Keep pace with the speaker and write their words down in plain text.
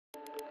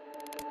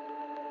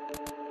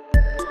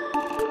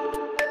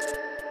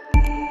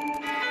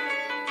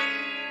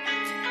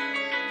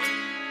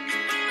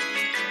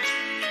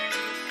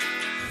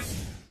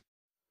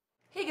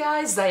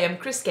guys, I am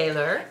Chris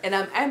Kaler. And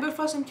I'm Amber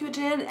from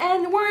Kyuujin,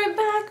 and we're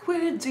back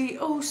with the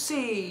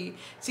OC.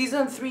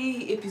 Season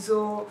 3,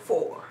 Episode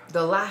 4.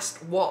 The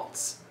Last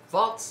Waltz.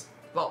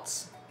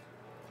 Waltz.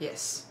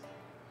 Yes.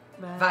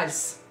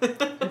 Valse.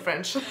 In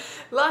French.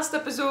 Last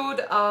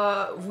episode,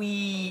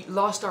 we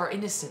lost our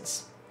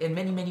innocence in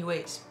many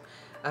ways.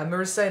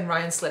 Marissa and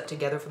Ryan slept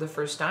together for the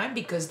first time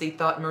because they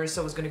thought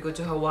Marissa was going to go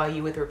to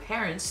Hawaii with her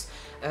parents.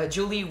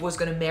 Julie was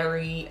going to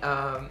marry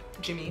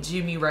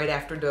Jimmy right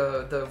after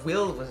the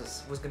will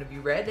was going to be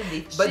read, and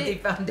they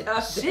found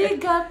out she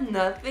got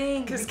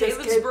nothing because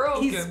Caleb's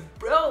broke. He's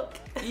broke.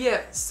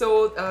 Yeah,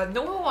 so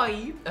no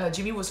Hawaii.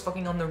 Jimmy was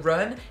fucking on the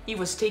run. He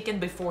was taken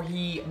before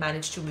he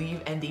managed to leave,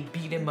 and they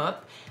beat him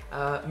up.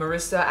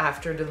 Marissa,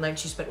 after the night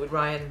she spent with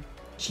Ryan,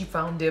 she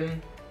found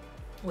him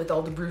with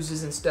all the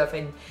bruises and stuff,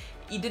 and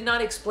he did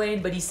not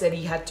explain, but he said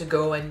he had to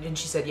go, and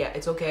she said, yeah,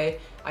 it's okay,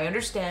 I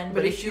understand,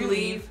 but if you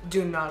leave,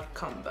 do not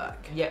come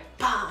back. Yeah.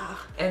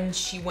 And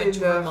she went to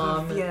her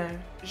mom.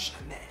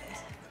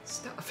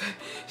 Stop.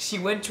 She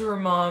went to her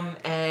mom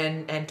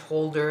and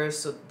told her,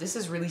 so this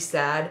is really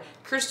sad.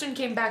 Kirsten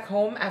came back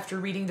home after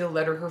reading the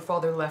letter her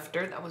father left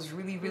her. That was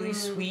really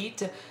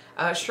sweet.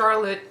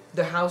 Charlotte,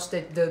 the house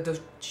the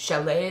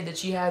chalet that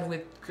she had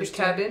with Kirsten,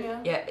 the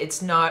cabin, yeah,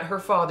 it's not her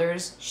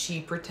father's.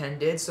 She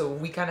pretended, so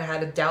we kind of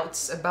had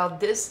doubts about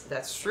this.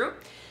 That's true.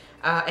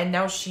 And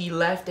now she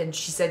left, and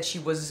she said she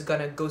was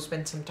gonna go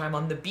spend some time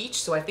on the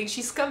beach. So I think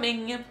she's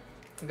coming.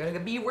 I'm gonna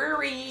be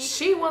wary.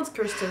 She wants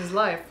Kirsten's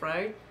life,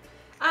 right?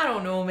 I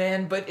don't know,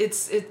 man, but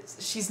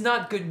she's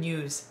not good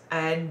news.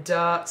 And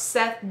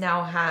Seth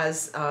now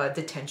has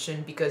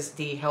detention because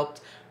they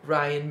helped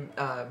Ryan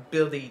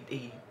build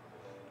a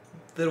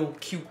little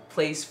cute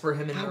place for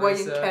him in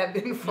Hawaiian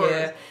cabin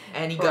for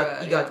and he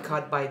got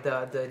caught by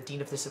the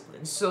Dean of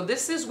Discipline. So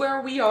this is where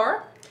we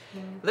are.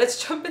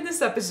 Let's jump in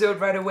this episode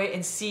right away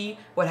and see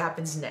what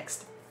happens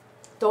next.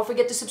 Don't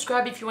forget to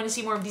subscribe if you want to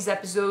see more of these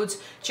episodes.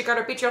 Check out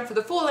our Patreon for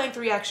the full-length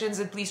reactions,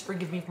 and please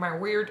forgive me for my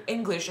weird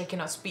English. I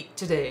cannot speak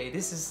today.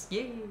 This is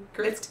yay,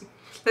 correct.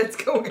 Let's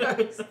go,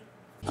 guys.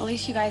 At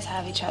least you guys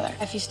have each other.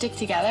 If you stick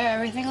together,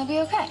 everything will be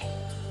okay.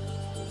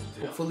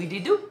 Hopefully they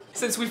do.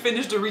 Since we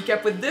finished the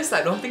recap with this,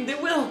 I don't think they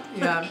will.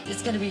 Yeah.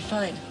 It's gonna be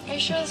fine. Are you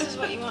sure this is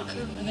what you want,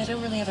 Coop? I mean, I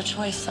don't really have a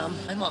choice,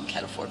 My mom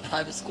can't afford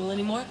private school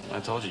anymore.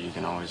 I told you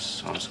can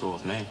always homeschool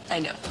with me. I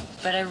know,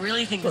 but I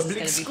really think this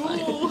Public is gonna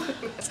be fun.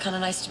 It's kind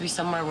of nice to be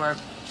somewhere where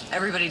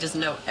everybody doesn't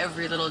know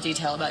every little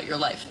detail about your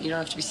life. You don't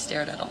have to be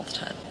stared at all the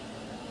time.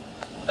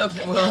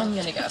 Okay, well, I'm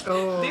gonna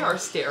go. They are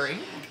staring.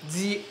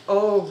 The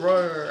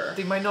horror.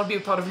 They might not be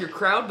a part of your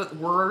crowd, but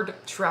word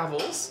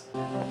travels.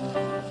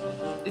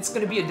 It's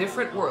gonna be a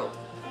different world.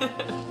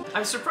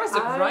 I'm surprised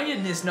that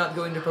Ryan is not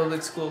going to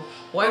public school.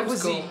 Why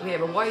was he? Yeah,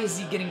 but why is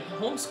he getting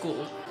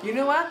homeschooled? You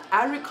know what?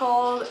 I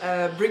recall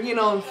Bringing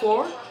On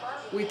 4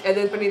 with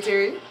Eden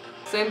Panettiere.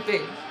 Same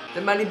thing. The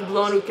Malibu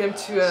blonde who came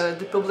to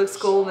the public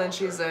school and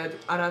she's an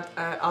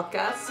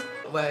outcast.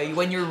 Well,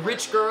 when you're a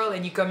rich girl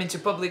and you come into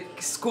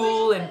public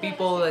school and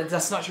people,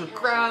 that's not your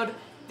crowd,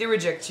 they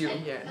reject you.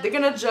 Yeah, they're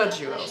gonna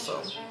judge you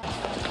also.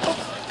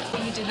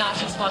 You did not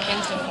just walk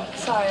into me.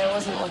 Sorry, I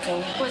wasn't looking.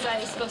 Was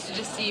I supposed to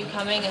just see you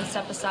coming and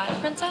step aside,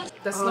 princess?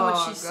 That's not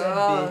what she said,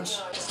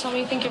 bitch. Just tell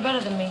me you think you're better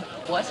than me.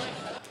 What?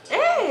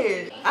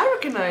 Hey, I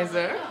recognize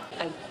her.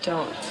 I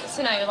don't.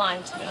 So now you're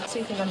lying to me. So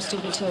you think I'm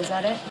stupid too, is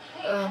that it?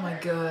 Oh my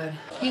god.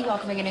 You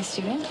welcoming a new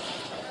student?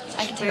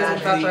 I can take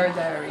There's a that. Vampire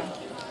Diary.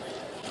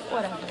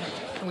 Whatever.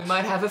 We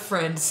might have a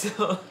friend,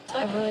 so...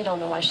 I really don't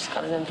know why she's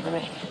got it in for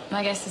me.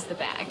 My guess is the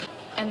bag.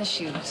 And the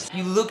shoes.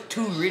 You look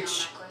too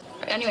rich.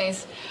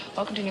 Anyways,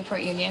 welcome to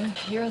Newport Union.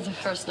 You're the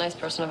first nice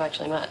person I've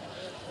actually met.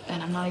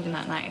 And I'm not even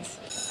that nice.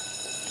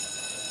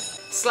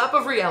 Slap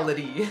of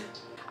reality.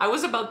 I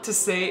was about to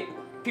say,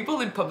 people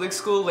in public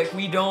school, like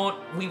we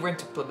went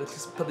to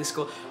public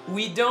school,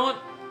 we don't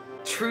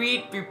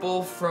treat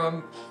people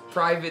from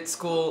private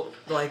school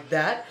like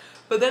that.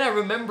 But then I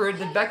remembered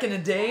that back in the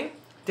day,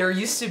 there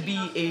used to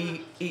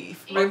be a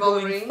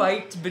ongoing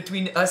fight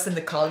between us and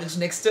the college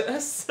next to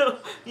us, so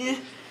yeah.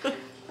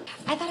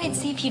 I thought I'd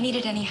see if you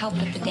needed any help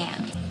with the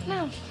dam.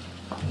 No.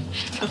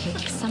 Okay,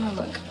 Summer,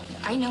 look.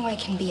 I know I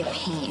can be a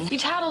pain. You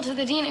tattled to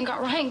the dean and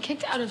got Ryan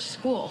kicked out of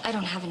school. I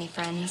don't have any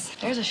friends.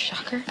 There's a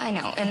shocker. I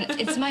know, and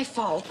it's my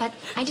fault, but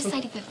I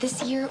decided that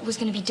this year was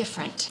going to be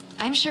different.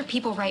 I'm sure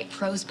people write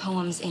prose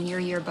poems in your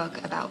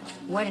yearbook about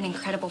what an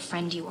incredible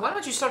friend you are. Why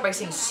don't you start by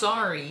saying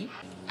sorry?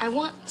 I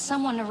want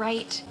someone to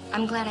write,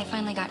 I'm glad I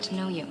finally got to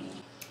know you.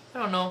 I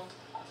don't know.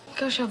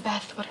 Go show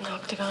Beth what an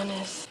octagon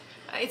is.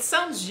 It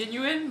sounds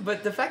genuine,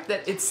 but the fact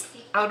that it's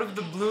out of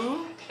the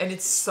blue and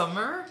it's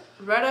summer.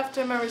 Right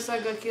after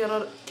Marissa got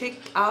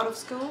kicked out of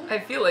school? I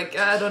feel like,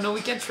 I don't know, we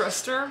can't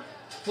trust her.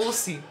 We'll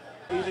see.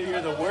 Either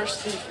you're the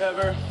worst thief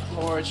ever,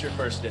 or it's your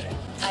first day.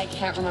 I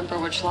can't remember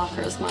which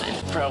locker is mine.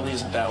 Probably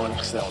isn't that one,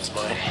 because that one's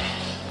mine.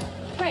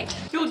 Right.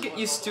 You'll get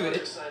used to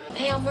it.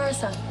 Hey, I'm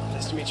Marissa.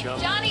 Nice to meet you,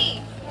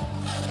 Johnny!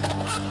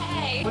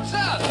 Hey! What's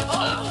up?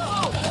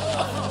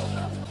 Oh.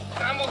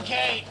 I'm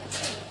okay.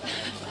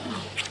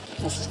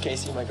 This is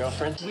Casey, my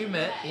girlfriend. We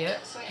met, yeah.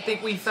 I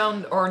think we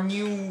found our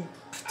new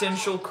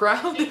potential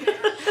crowd.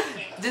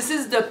 This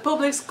is the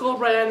public school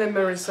Ryan and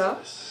Marissa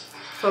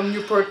from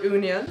Newport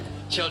Union.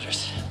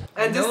 Childress.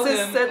 And this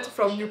is Seth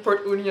from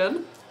Newport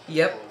Union.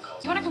 Yep.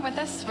 You want to come with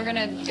us? We're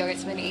gonna go get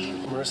something to eat.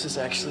 Marissa's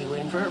actually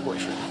waiting for her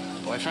boyfriend.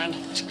 Boyfriend?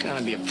 It's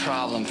gonna be a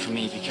problem for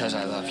me because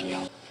I love you.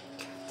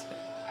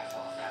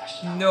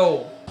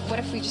 No. What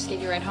if we just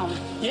gave you a ride home?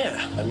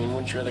 Yeah. I mean,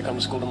 wouldn't you rather come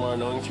to school tomorrow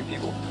knowing a few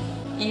people?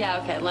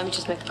 Yeah, okay, let me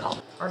just make the call.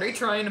 Are they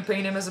trying to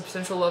paint him as a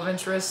potential love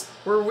interest?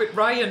 We're with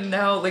Ryan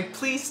now, like,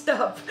 please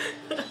stop.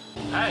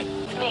 Hi.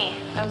 It's me.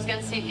 I was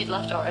gonna see if you'd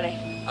left already.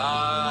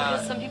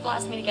 Because some people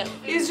asked me to get...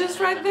 He's just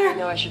right there. I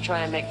know I should try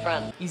and make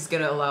friends. He's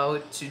gonna allow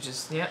it to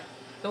just, yeah,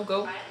 don't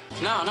go.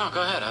 No,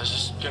 go ahead. I was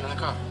just getting in the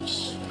car.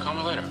 Just call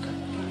me later,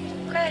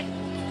 okay? Great.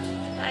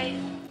 Bye.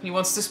 He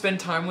wants to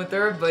spend time with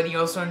her, but he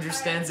also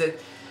understands that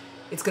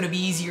it's gonna be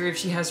easier if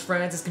she has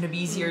friends, it's gonna be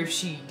easier if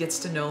she gets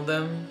to know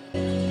them.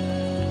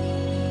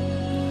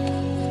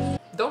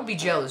 Don't be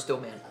jealous though,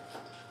 man.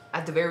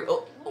 At the very,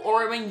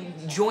 or I mean,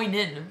 join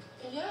in.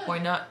 Why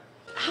not?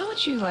 How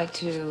would you like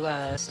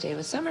to stay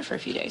with Summer for a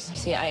few days?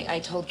 See, I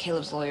told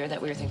Caleb's lawyer that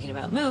we were thinking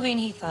about moving.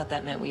 He thought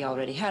that meant we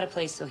already had a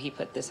place, so he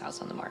put this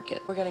house on the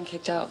market. We're getting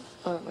kicked out,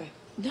 aren't we?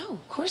 No,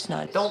 of course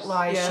not. Don't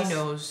lie, Yes. she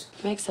knows.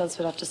 Makes sense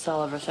we'd have to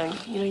sell everything.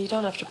 You know, you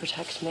don't have to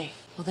protect me.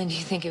 Well, then do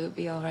you think it would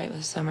be all right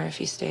with Summer if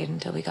he stayed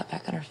until we got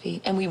back on our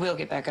feet? And we will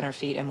get back on our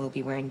feet, and we'll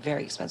be wearing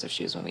very expensive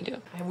shoes when we do.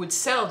 I would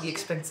sell the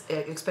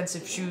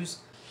expensive shoes.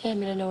 Yeah, I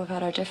mean, I know we've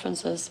had our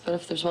differences, but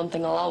if there's one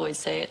thing I'll always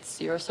say,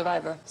 it's you're a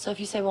survivor. So if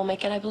you say we'll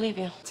make it, I believe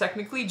you.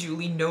 Technically,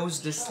 Julie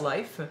knows this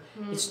life.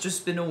 It's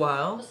just been a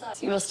while.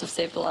 You must have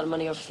saved a lot of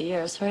money over the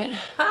years, right?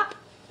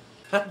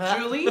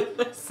 Julie,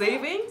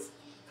 savings?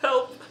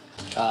 Help.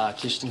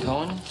 Kirsten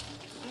Cohen?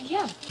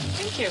 Yeah,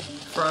 thank you.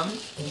 From?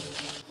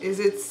 Is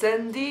it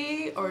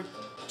Sandy or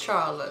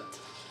Charlotte?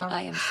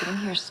 I am sitting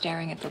here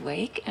staring at the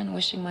lake and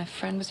wishing my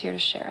friend was here to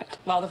share it.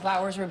 Well, the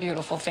flowers were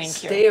beautiful, thank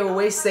you. Stay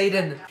away,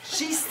 Satan.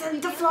 She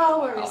sent the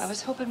flowers. Oh, I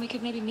was hoping we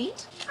could maybe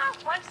meet. Oh,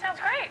 lunch sounds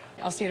great.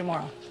 I'll see you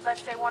tomorrow.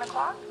 Let's say 1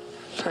 o'clock.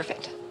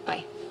 Perfect.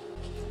 Bye.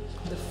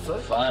 The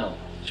fuck? Final.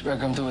 She better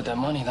come through with that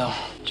money, though.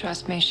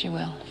 Trust me, she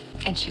will.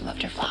 And she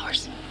loved her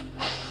flowers.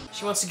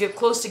 She wants to get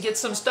close to get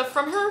some stuff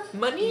from her?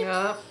 Money?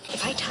 Yeah.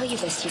 If I tell you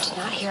this, you did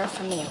not hear it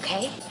from me,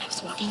 okay? I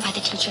was walking by the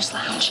teacher's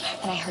lounge,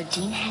 and I heard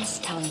Dean Hess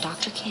telling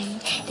Dr. King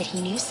that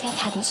he knew Seth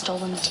hadn't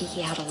stolen the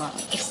tiki out alone.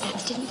 If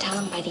Seth didn't tell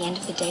him by the end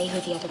of the day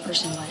who the other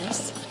person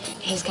was,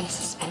 he was gonna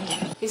suspend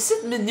him. Is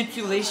it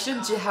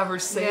manipulation to have her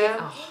say Yeah.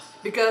 oh,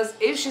 Because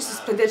if she's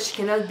suspended, she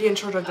cannot be in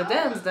charge of the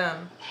dance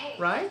then,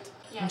 right?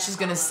 and she's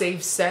gonna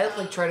save Seth,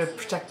 like try to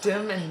protect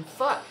him, and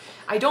fuck.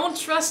 I don't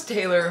trust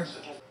Taylor.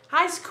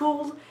 High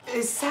school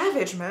is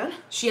savage, man.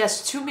 She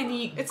has too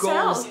many It's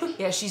goals. Sal.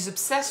 Yeah, she's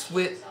obsessed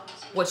with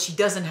what she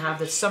doesn't have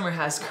that Summer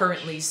has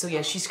currently, so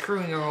yeah, she's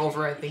screwing her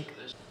over, I think.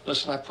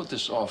 Listen, I put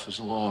this off as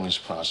long as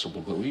possible,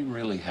 but we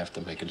really have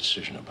to make a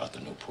decision about the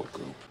Newport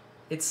group.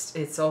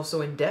 It's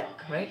also in debt,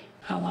 right?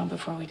 How long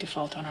before we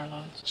default on our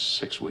loans?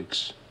 6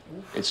 weeks.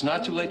 It's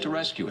not too late to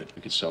rescue it.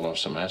 We could sell off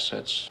some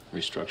assets,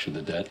 restructure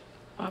the debt,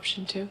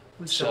 Option 2?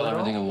 We sell it all?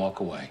 everything and walk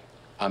away.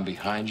 I'm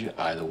behind you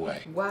either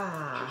way.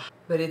 Wow.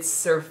 But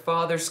it's her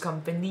father's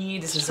company,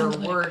 this is her Sounds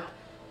like- work.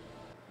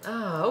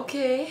 Ah,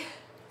 okay.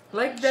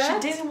 Like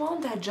that? She didn't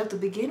want that job to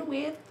begin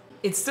with.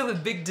 It's still a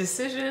big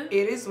decision.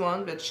 It is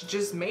one, but she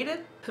just made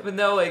it. But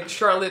now, like,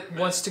 Charlotte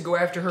wants to go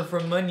after her for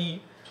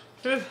money.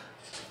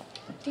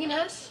 Dean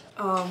Hess?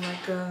 Oh my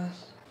god.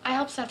 I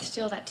helped Seth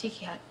steal that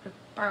tiki hat, or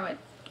borrow it,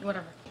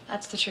 whatever.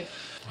 That's the truth.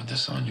 With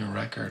this on your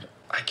record,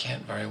 I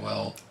can't very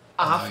well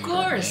Of allow you to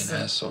course.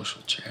 remain as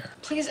social chair.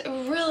 Please, I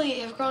really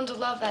have grown to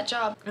love that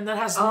job. And that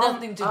has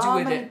nothing to do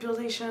with it.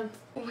 Manipulation.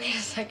 Wait a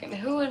second,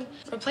 who would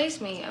replace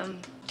me?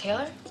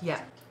 Taylor?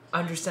 Yeah,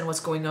 understand what's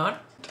going on.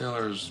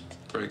 Taylor's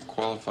very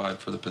qualified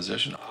for the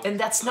position. And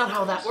that's not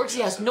how that works.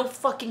 He has no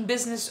fucking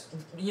business,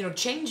 you know,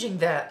 changing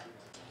that.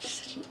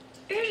 Such an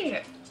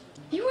idiot.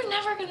 You were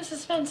never gonna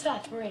suspend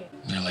Seth, were you?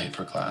 You're late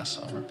for class,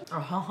 Summer.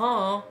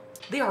 Uh-huh.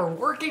 They are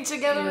working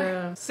together.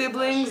 Yeah.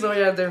 Siblings, oh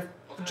yeah, they're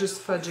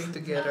just fudging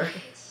together.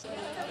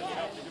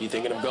 You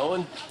thinking of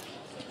going?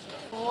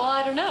 Well,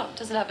 I don't know.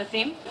 Does it have a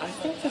theme? I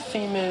think the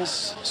theme is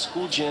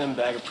school gym,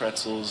 bag of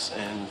pretzels,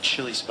 and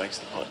chili spikes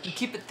the punch.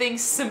 Keep it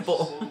things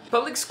simple.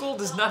 Public school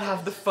does not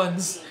have the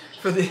funds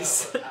for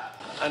this.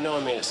 I know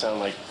I made it sound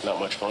like not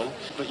much fun,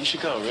 but you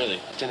should go,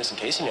 really. Dennis and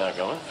Casey and I are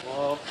going.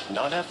 Well,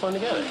 not have fun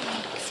together.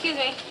 Excuse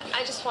me.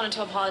 I just wanted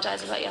to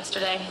apologize about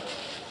yesterday.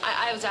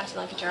 I was acting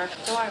like a jerk.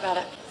 Don't worry about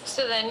it.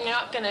 So then you're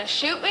not gonna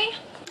shoot me?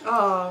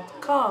 Oh,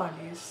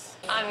 Connie's.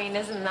 I mean,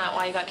 isn't that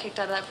why you got kicked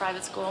out of that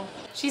private school?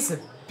 She's a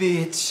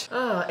bitch.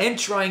 And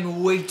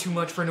trying way too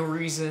much for no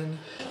reason.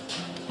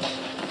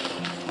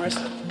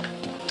 Marissa,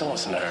 don't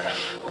listen to her.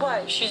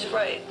 Why? She's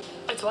right.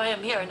 That's why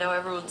I'm here. Now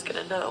everyone's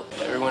gonna know.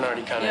 Everyone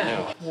already kind of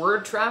knew.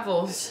 Word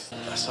travels.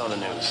 I saw the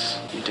news.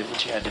 You did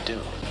what you had to do.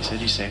 You said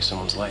you saved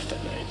someone's life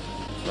that night.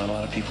 Not a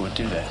lot of people would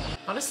do that.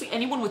 Honestly,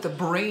 anyone with a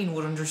brain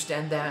would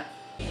understand that.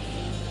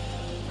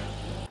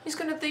 He's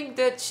gonna think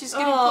that she's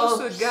getting close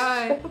to a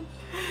guy.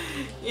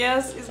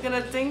 Yes, he's gonna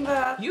think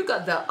that. You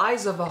got the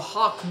eyes of a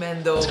hawk,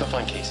 man, though. Let's go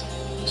find Casey.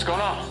 What's going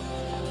on?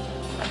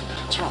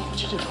 What's wrong?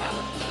 What'd you do?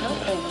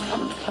 Nothing.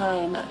 I'm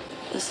fine.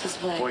 This is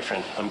what...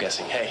 Boyfriend, I'm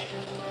guessing. Hey.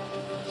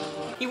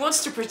 He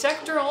wants to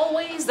protect her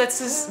always. That's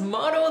his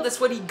motto. That's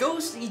what he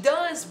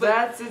does. But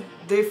That's his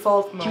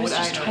default mode. He was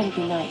just I know. trying to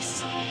be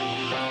nice.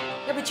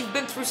 yeah, but you've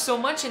been through so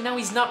much, and now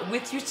he's not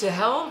with you to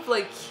help.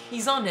 Like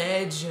he's on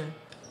edge.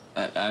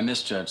 I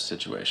misjudged the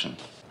situation.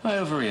 I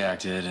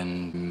overreacted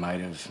and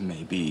might have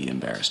maybe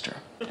embarrassed her.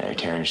 Now you're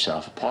tearing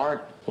yourself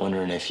apart,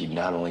 wondering if you've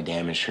not only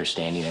damaged her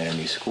standing at her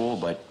new school,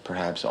 but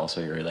perhaps also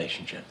your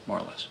relationship. More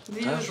or less.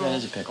 The That usual.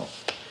 is a pickle.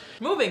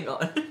 Moving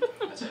on.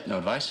 No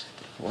advice?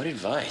 What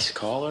advice?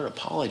 Call her,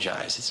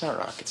 apologize. It's not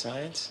rocket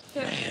science.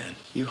 Yeah. Man,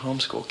 you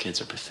homeschool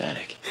kids are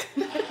pathetic.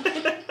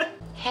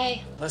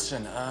 Hey,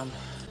 Listen,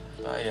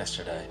 by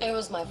yesterday. it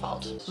was my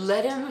fault.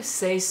 Let him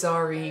say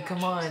sorry.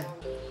 Come on.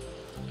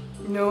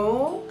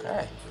 No.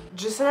 Okay.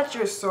 Just that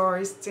you're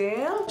sorry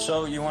still.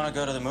 So you want to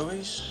go to the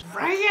movies?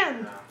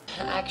 Ryan!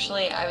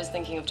 Actually, I was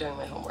thinking of doing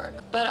my homework.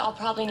 But I'll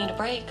probably need a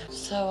break,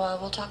 so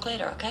we'll talk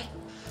later, okay?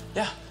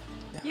 Yeah.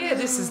 Yeah,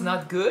 this is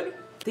not good.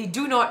 They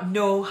do not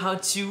know how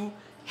to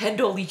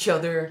handle each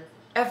other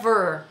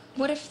ever.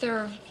 What if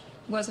there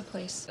was a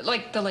place,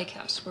 like the lake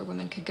house, where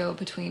women could go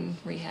between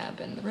rehab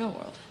and the real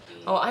world?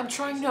 Oh, I'm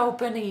trying to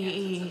open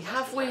a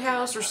halfway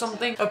house or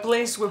something. A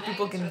place where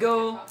people can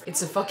go.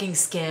 It's a fucking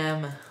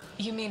scam.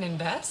 You mean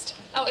invest?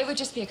 Oh, it would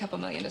just be a couple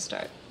million to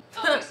start.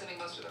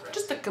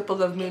 Just a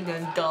couple of $1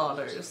 million.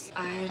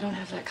 I don't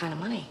have that kind of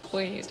money.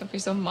 Please, don't be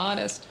so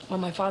modest. When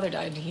my father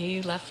died,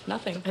 he left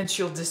nothing. And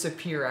she'll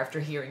disappear after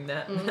hearing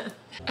that.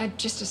 I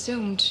just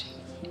assumed...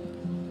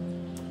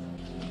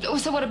 Oh,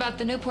 so what about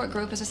the Newport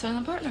Group as a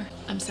silent partner?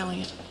 I'm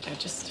selling it. I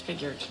just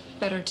figured.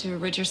 Better to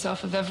rid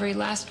yourself of every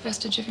last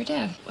vestige of your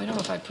dad. I don't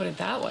know if I'd put it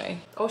that way.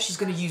 Oh, she's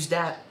gonna use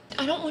that.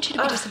 I don't want you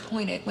to be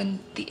disappointed when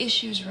the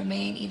issues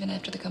remain even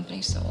after the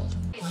company's sold.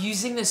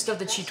 Using the stuff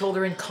that she told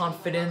her in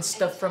confidence,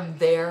 stuff from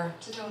there.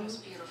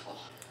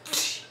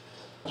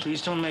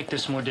 Please don't make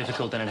this more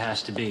difficult than it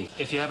has to be.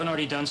 If you haven't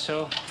already done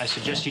so, I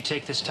suggest you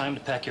take this time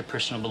to pack your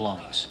personal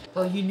belongings.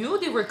 Well, you knew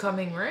they were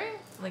coming, right?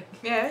 Like,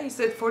 Yeah, he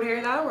said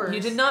 48 hours.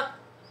 you did not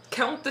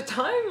count the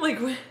time? Like,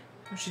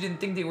 she didn't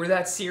think they were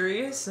that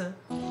serious.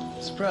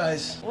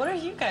 Surprise. What are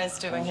you guys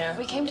doing here?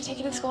 We came to take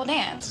you to the school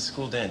dance. It's a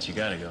school dance, you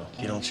gotta go.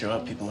 If you don't show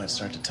up, people might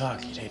start to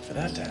talk. You'd hate for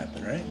that to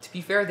happen, right? To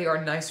be fair, they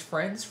are nice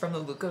friends from the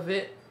look of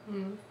it.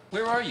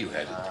 Where are you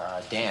headed?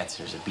 Dance.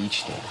 There's a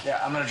beach day. Yeah,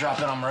 I'm gonna drop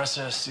in on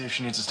Marissa, see if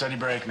she needs a study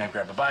break, maybe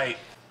grab a bite.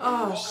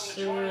 Oh,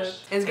 shit. And it's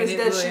And because it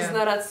that really- she's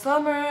not at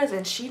Summers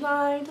and she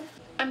lied.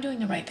 I'm doing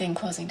the right thing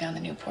closing down the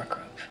Newport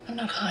Group. I'm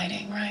not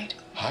hiding, right?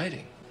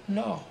 Hiding?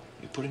 No.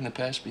 You're putting the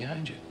past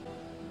behind you.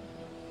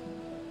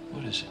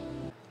 What is it?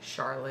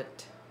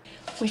 Charlotte.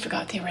 We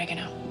forgot the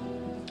oregano.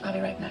 I'll be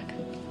right back.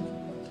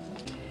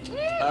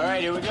 All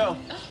right, here we go.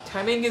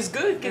 Timing is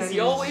good because And he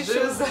always he's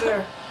shows just up.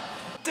 there.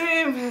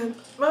 Damn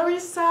it.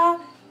 Marissa,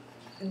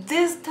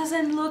 this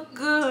doesn't look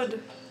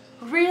good.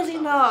 Really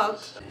not.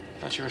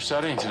 Thought you were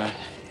studying tonight.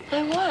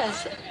 I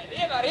was.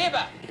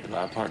 Your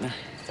lab partner?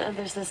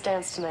 There's this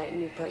dance tonight in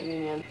Newport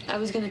Union. I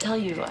was gonna tell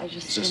you, I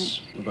just Is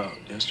this about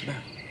yesterday?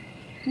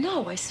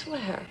 No, I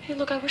swear. Hey,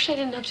 look, I wish I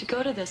didn't have to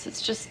go to this.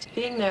 It's just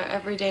being there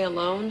every day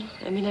alone.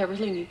 I mean, I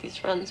really need these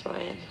friends,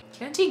 Ryan.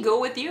 Can't he go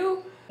with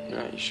you? All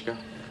right, you should go.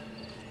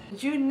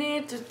 You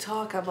need to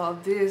talk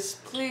about this,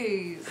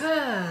 please.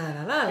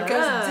 Because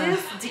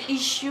Because the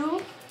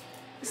issue,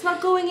 it's not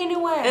going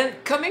anywhere.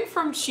 And coming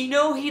from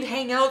Chino, he'd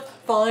hang out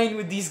fine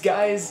with these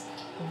guys.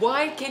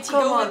 Why can't he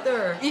Come go on. with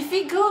her? If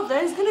he goes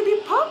there, he's gonna be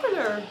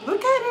popular.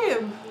 Look at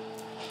him.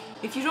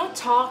 If you don't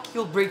talk,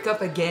 you'll break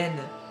up again.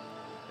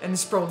 And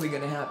it's probably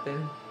gonna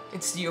happen.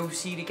 It's the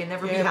OC, they can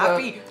never be Yeah,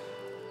 happy.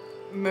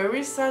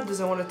 Marissa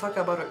doesn't want to talk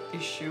about her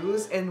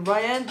issues, and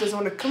Ryan doesn't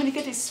want to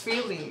communicate his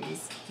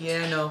feelings.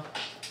 Yeah, no.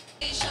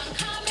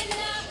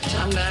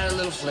 Time to add a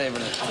little flavor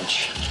to the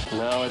punch.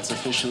 Now it's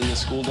officially a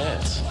school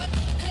dance.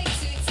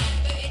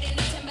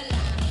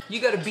 You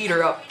gotta beat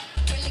her up.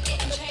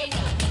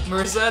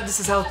 Marissa, this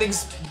is how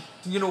things,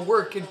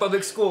 work in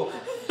public school.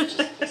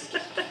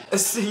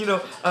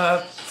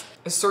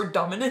 Assert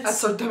dominance.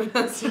 Assert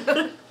dominance.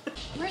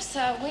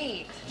 Marissa,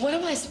 wait. What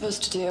am I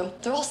supposed to do?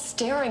 They're all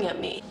staring at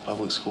me.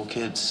 Public school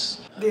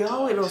kids, They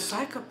are little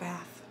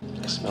psychopaths.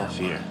 they smell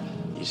fear.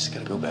 You just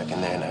gotta go back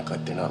in there and act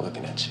like they're not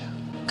looking at you.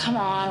 Come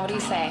on, what do you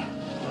say?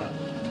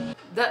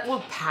 That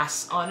will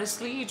pass,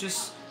 honestly. You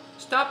just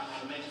stop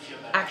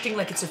acting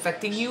like it's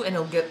affecting you and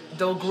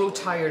they'll grow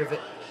tired of it.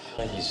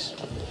 He's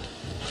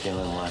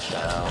feeling left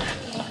out.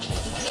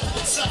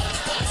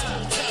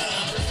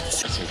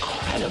 It's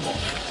incredible.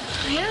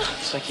 Yeah?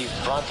 It's like you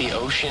brought the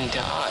ocean to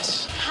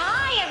us.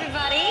 Hi,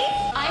 everybody.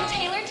 I'm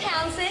Taylor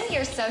Townsend,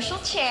 your social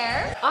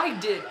chair. I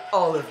did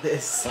all of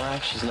this.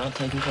 Alright, she's not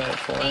taking credit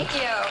for it. Thank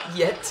you.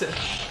 Yet.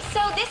 So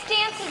this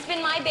dance has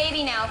been my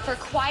baby now for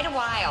quite a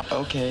while.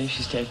 Okay,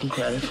 she's taking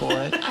credit for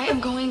it. I am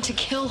going to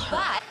kill her.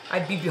 But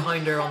I'd be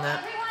behind her on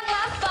that. everyone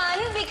have fun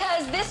because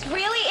because this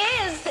really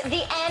is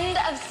the end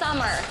of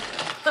summer.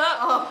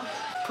 Oh,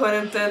 pun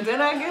intended,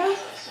 I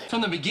guess.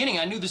 From the beginning,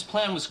 I knew this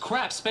plan was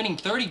crap. Spending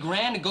 30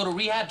 grand to go to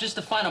rehab just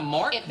to find a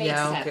mark? It makes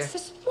sense.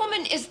 This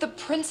woman is the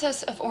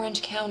princess of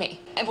Orange County,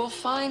 and we'll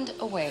find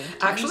a way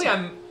to Actually,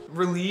 I'm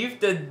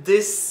relieved that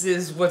this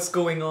is what's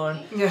going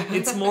on. Yeah.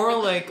 It's more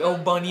like a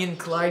Bonnie and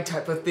Clyde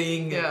type of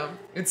thing. Yeah.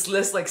 It's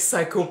less like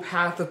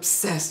psychopath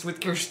obsessed with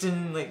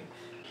Kirsten, like...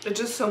 It's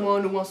just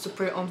someone who wants to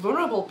prey on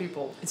vulnerable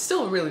people. It's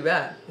still really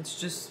bad. It's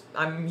just,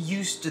 I'm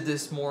used to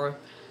this more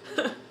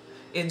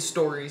in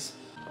stories.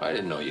 I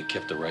didn't know you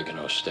kept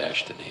oregano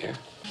stashed in here.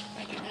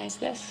 Recognize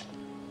this?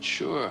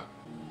 Sure.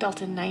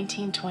 Built in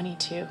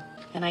 1922,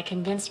 and I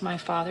convinced my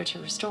father to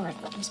restore it.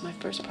 That was my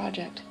first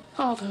project.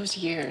 All those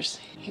years,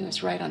 he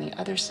was right on the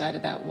other side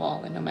of that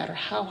wall, and no matter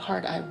how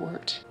hard I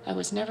worked, I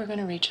was never going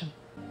to reach him.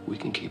 We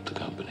can keep the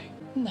company.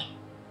 No.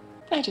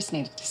 I just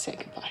needed to say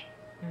goodbye.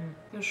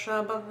 You sure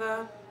about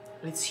that?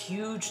 It's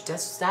huge.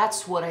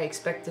 That's what I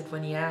expected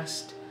when he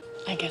asked.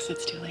 I guess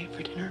it's too late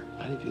for dinner.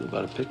 How do you feel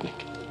about a picnic?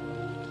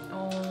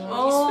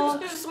 Oh,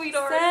 he's such a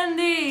sweetheart.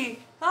 Sandy!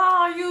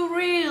 Are you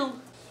real?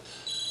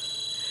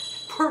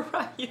 Poor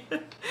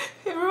Ryan.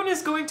 Everyone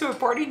is going to a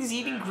party and he's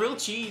eating grilled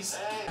cheese.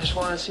 Just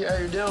wanted to see how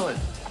you're doing.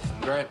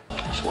 Great.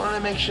 Just wanted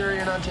to make sure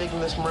you're not taking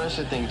this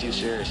Marissa thing too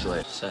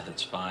seriously. Seth,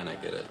 it's fine. I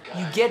get it.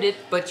 You get it,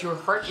 but your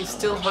heart is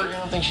still Sure hurt. you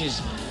don't think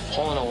she's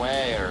pulling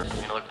away or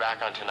you know, look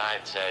back on tonight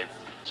and say,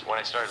 so when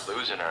I started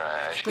losing her,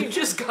 I You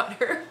just got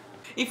her.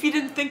 If you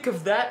didn't think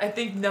of that, I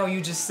think now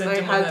you just sent I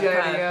him on had that the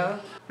path. idea.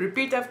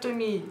 Repeat after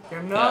me.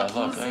 You're not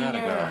Yeah, look, I losing gotta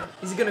her.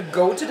 go. Is he gonna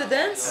go to the I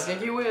dance?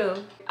 think he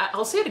will.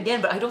 I'll say it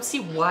again, but I don't see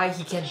why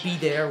he can't be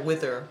there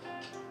with her.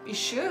 He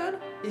should.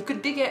 He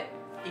could be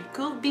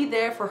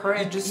there for her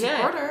and just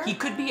support her. He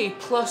could be a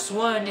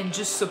 +1 and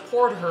just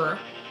support her.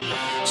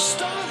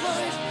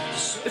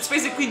 It's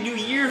basically New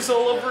Year's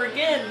all over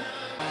again.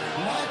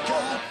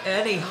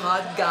 And a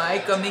hot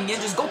guy coming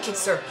in, just go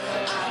kiss her.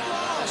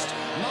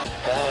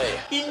 Hey.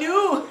 He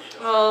knew.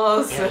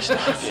 Oh, I'm gonna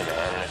stop you,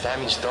 man. And if that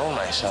means throwing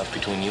myself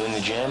between you and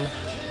the gym,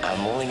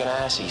 I'm only gonna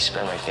ask that you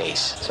spare my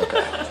face. It's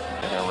okay.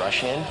 I'm gonna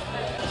rush in.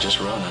 Just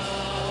running.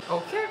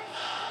 Okay.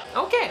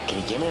 Okay.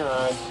 Can you give me a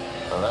ride?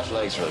 My left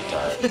leg's really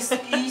tired.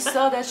 He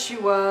saw that she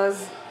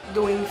was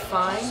doing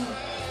fine.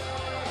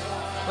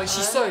 When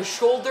she saw a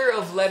shoulder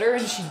of leather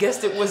and she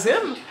guessed it was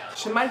him.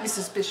 She might be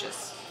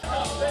suspicious.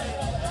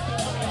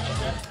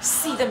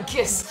 See them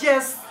kiss.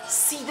 Yes.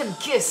 See them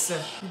kiss.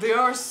 They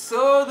are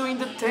so doing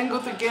the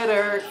tango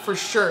together. For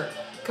sure.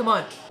 Come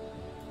on.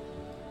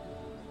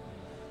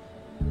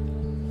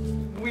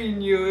 We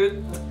knew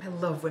it. I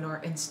love when our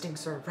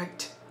instincts are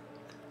right.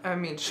 I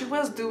mean, she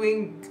was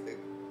doing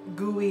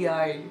gooey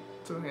eye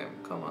to him.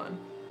 Come on.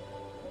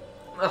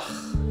 Ugh.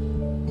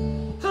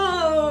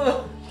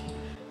 Oh,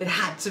 it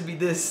had to be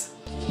this.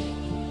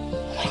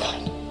 Oh my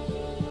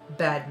god.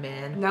 Bad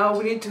man. Now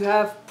we need to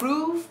have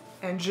proof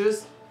and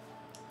just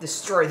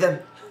destroy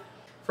them.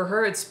 For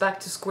her, it's back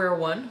to square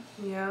one.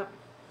 Yeah.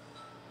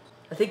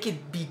 I think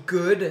it'd be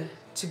good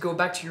to go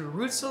back to your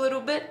roots a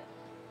little bit.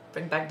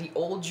 Bring back the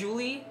old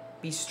Julie.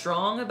 Be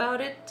strong about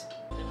it.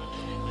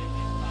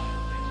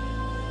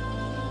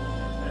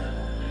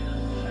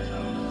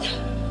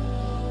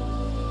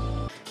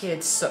 Yeah,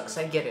 it sucks,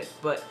 I get it,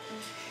 but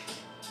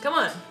come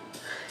on,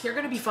 you're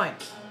gonna be fine.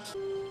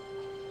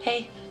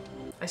 Hey.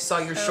 I saw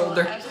your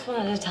shoulder. I just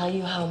wanted to tell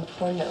you how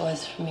important it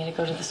was for me to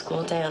go to the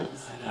school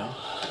dance. I know.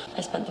 I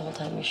spent the whole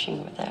time wishing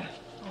you were there.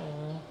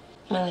 Aww.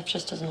 My life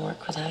just doesn't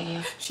work without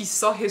you. She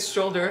saw his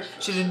shoulder,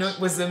 she didn't know it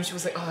was him, she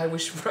was like, oh, I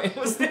wish Ryan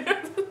was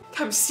there.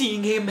 I'm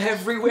seeing him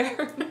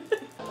everywhere.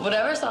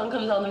 Whatever song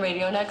comes on the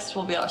radio next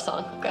will be our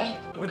song, okay?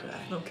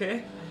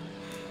 Okay.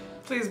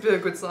 Please be a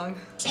good song.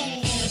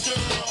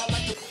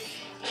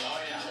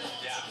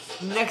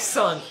 Next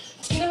song.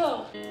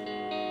 No.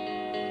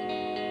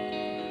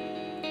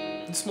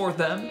 It's more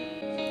them.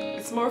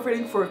 It's more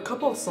fitting for a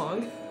couple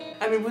song.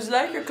 I mean, would you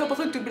like your couple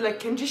song to be like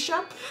Kenji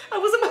Shop? I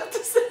was about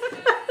to say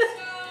that.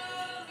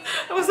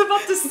 I was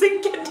about to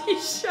sing Candy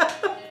Shop.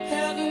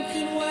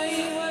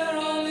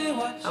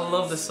 I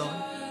love this song.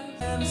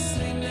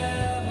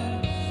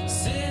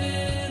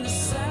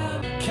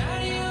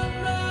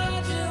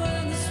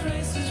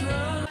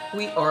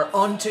 We are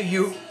on to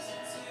you.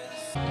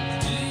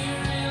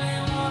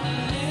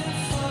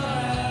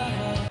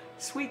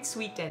 Sweet,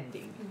 sweet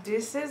ending.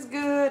 This is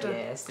good.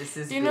 Yes, this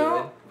is good. You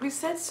know, we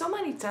said so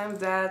many times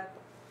that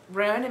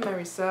Ryan and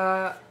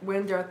Marissa,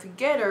 when they're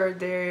together,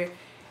 they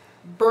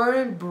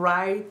burn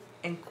bright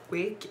and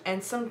quick,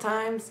 and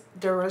sometimes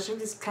their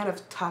relationship is kind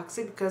of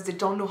toxic because they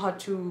don't know how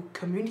to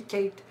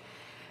communicate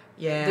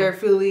their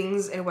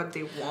feelings and what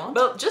they want.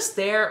 Well, just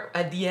there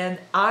at the end,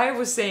 I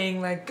was saying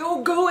like,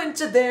 go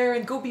into there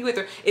and go be with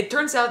her. It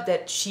turns out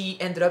that she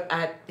ended up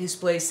at his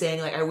place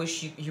saying like, I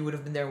wish you would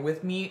have been there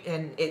with me,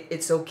 and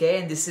it's okay,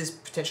 and this is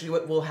potentially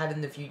what we'll have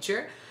in the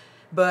future.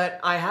 But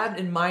I had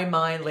in my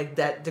mind like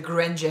that the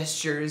grand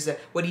gestures,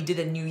 what he did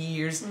at New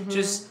Year's,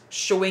 just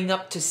showing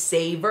up to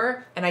save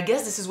her. And I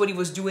guess this is what he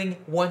was doing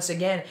once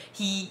again.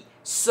 He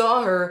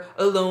saw her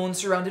alone,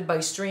 surrounded by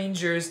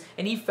strangers,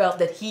 and he felt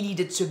that he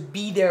needed to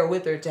be there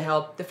with her to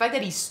help. The fact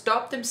that he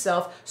stopped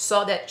himself,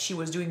 saw that she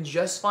was doing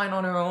just fine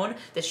on her own,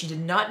 that she did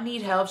not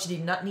need help, she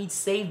did not need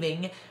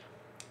saving,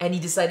 and he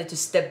decided to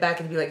step back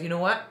and be like, you know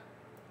what?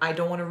 I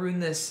don't want to ruin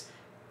this.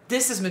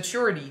 This is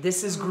maturity.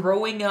 This is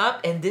growing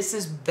up, and this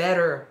is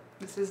better.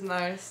 This is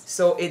nice.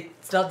 So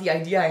it's not the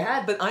idea I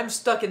had, but I'm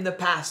stuck in the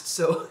past,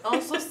 so...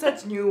 Also,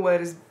 Seth knew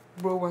what his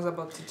bro was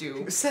about to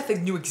do. Seth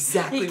knew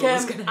exactly what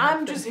was going to happen.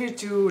 I'm just here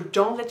to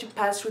don't let you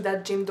pass through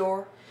that gym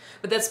door.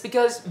 But that's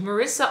because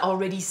Marissa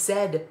already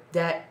said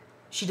that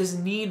she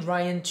doesn't need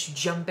Ryan to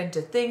jump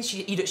into things.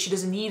 She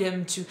doesn't need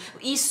him to...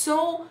 He's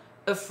so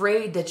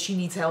afraid that she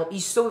needs help.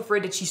 He's so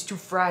afraid that she's too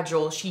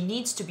fragile. She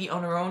needs to be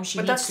on her own. She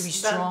needs to be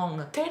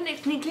strong.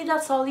 Technically,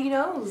 that's all he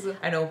knows.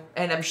 I know.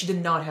 And she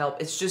did not help.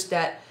 It's just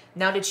that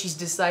now that she's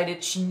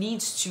decided she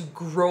needs to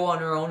grow on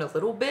her own a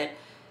little bit,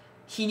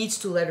 he needs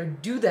to let her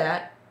do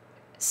that.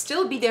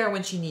 Still be there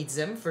when she needs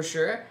him, for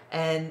sure.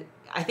 And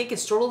I think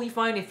it's totally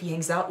fine if he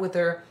hangs out with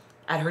her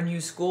at her new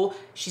school.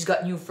 She's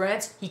got new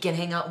friends. He can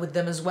hang out with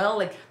them as well.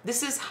 Like,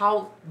 this is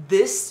how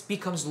this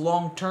becomes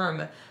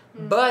long-term.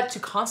 But to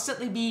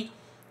constantly be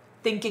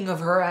thinking of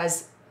her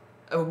as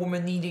a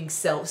woman needing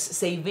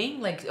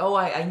self-saving, like, oh,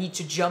 I need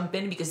to jump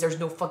in because there's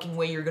no fucking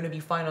way you're going to be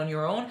fine on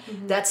your own,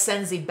 that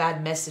sends a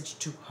bad message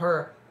to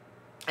her.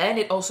 And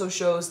it also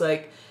shows,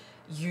 like,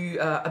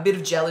 a bit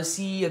of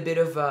jealousy, a bit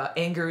of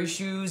anger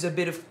issues, a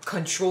bit of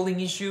controlling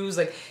issues,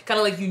 like kind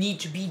of like you need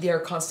to be there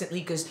constantly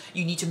because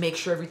you need to make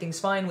sure everything's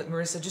fine with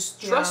Marissa.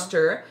 Just trust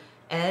her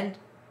and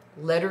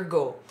let her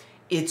go.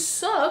 It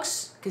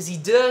sucks because he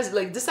does,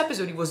 like this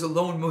episode, he was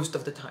alone most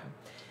of the time.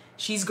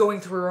 She's going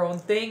through her own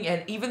thing,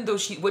 and even though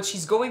what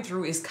she's going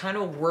through is kind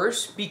of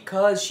worse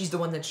because she's the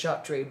one that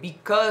shot Trey,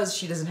 because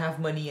she doesn't have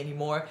money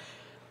anymore,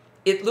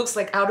 it looks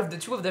like out of the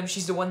two of them,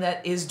 she's the one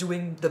that is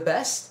doing the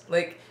best.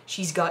 Like,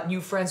 she's got new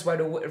friends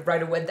right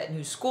away at that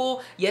new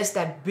school. Yes,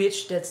 that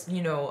bitch that's,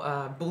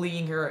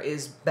 bullying her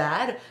is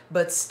bad,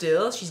 but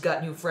still, she's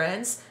got new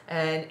friends,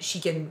 and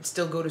she can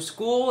still go to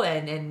school,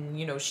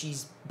 and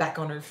she's back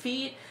on her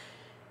feet.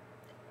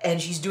 And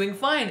she's doing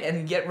fine,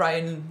 and yet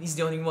Ryan, he's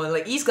the only one.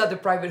 Like, he's got the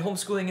private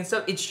homeschooling and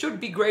stuff. It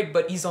should be great,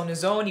 but he's on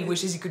his own. He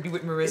wishes he could be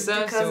with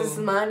Marissa. It's because his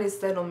mind is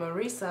set on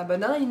Marissa. But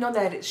now you know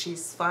that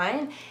she's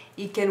fine,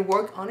 he can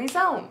work on his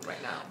own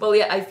right now. Well,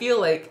 yeah, I feel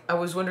like, I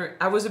was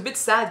a bit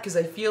sad because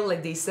I feel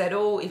like they said,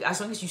 oh,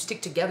 as long as you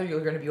stick together,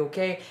 you're going to be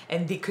okay.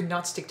 And they could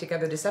not stick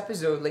together this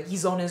episode. Like,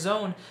 he's on his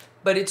own.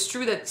 But it's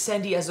true that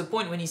Sandy has a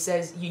point when he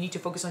says you need to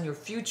focus on your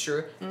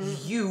future,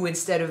 you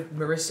instead of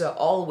Marissa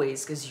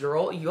always, because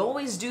you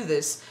always do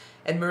this,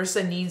 and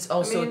Marissa needs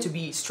also to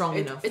be strong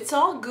enough. It's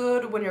all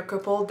good when you're a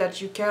couple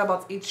that you care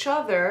about each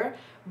other,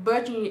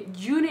 but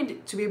you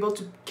need to be able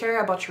to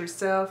care about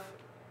yourself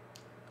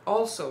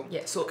also.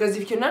 Yeah. So because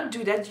if you cannot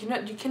do that,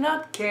 you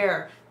cannot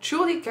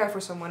truly care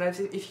for someone else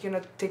if you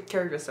cannot take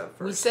care of yourself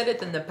first. We said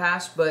it in the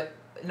past, but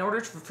in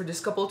order for this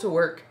couple to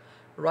work,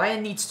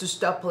 Ryan needs to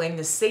stop playing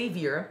the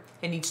savior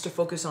and needs to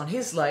focus on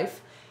his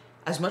life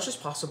as much as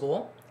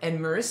possible.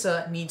 And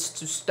Marissa needs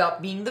to stop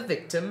being the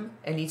victim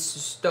and needs to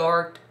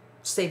start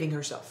saving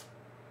herself.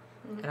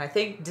 And I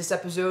think this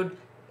episode,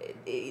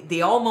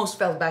 they almost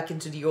fell back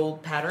into the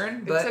old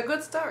pattern. But it's a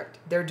good start.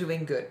 They're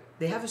doing good.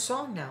 They have a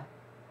song now.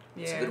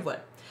 Yeah. It's a good one.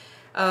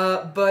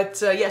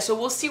 Yeah, so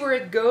we'll see where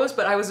it goes,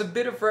 but I was a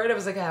bit afraid. I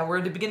was like, we're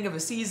at the beginning of a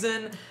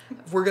season.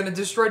 We're gonna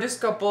destroy this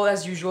couple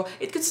as usual.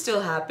 It could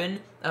still happen.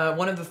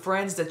 One of the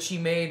friends that she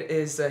made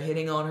is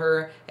hitting on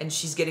her, and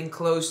she's getting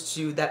close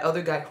to that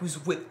other guy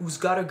who's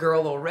got a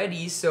girl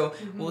already, so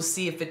we'll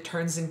see if it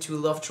turns into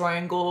love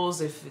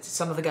triangles, if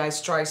some of the guys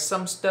try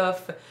some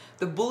stuff.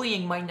 The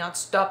bullying might not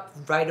stop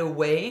right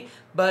away,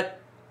 but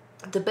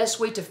the best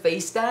way to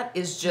face that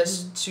is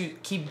just to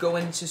keep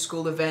going to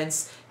school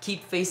events,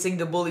 keep facing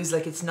the bullies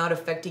like it's not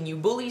affecting you.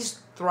 Bullies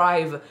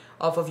thrive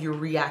off of your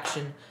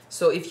reaction.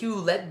 So if you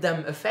let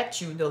them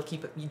affect you, they'll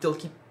keep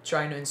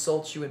trying to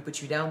insult you and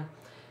put you down.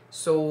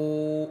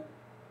 So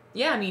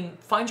yeah, I mean,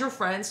 find your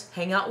friends,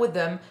 hang out with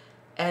them,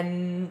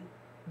 and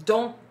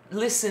don't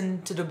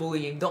listen to the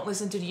bullying. Don't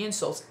listen to the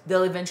insults.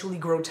 They'll eventually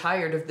grow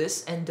tired of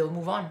this and they'll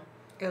move on.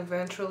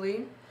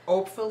 Eventually,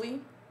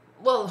 hopefully.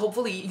 Well,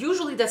 hopefully,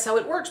 usually that's how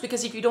it works,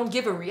 because if you don't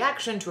give a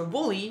reaction to a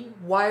bully,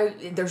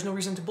 there's no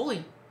reason to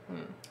bully.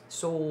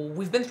 So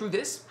we've been through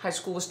this. High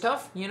school is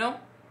tough, Yeah.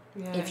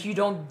 If you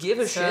don't give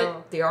a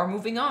shit, they are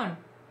moving on.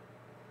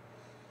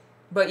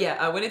 But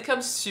yeah, when it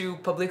comes to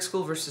public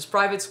school versus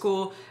private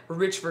school,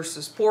 rich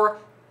versus poor,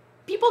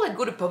 people that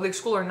go to public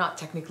school are not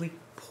technically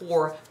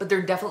poor, but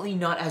they're definitely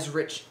not as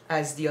rich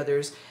as the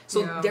others.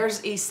 So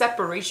there's a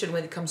separation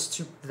when it comes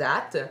to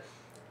that.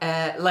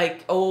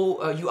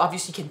 You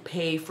obviously can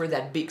pay for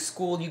that big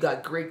school. You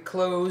got great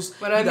clothes.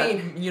 But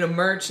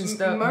merch and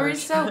stuff.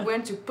 Marissa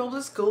went to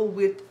public school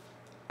with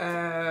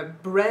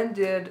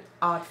branded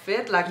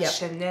outfit like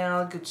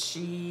Chanel,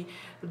 Gucci,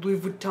 Louis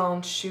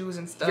Vuitton shoes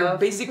and stuff. You're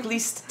basically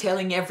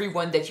telling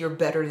everyone that you're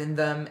better than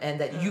them and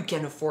that you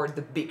can afford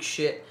the big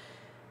shit.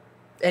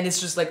 And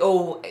it's just like,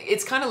 oh,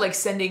 it's kind of like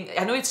sending,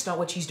 I know it's not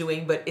what she's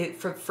doing, but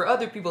for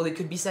other people, it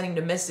could be sending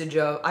the message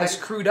of, I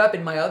screwed up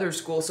in my other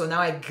school, so now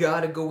I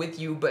gotta go with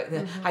you, but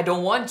I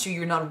don't want to,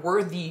 you're not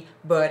worthy,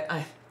 but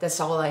that's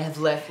all I have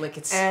left. Like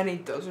it's. And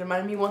it does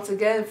remind me once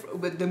again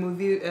with the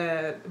movie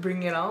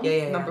Bring It On,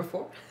 number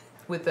 4.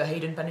 With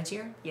Hayden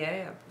Panettiere?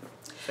 Yeah.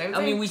 Same thing.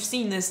 I mean, we've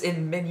seen this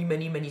in many,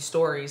 many, many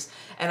stories.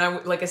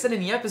 And like I said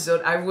in the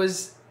episode, I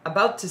was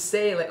about to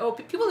say, like, oh,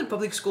 people in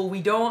public school,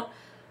 we don't,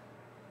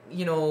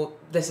 you know,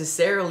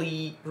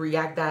 necessarily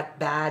react that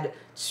bad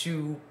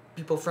to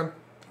people from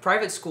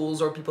private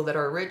schools or people that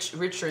are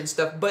richer and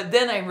stuff. But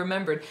then I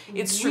remembered,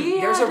 it's true.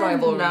 There's a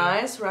rivalry.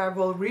 Nice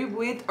rivalry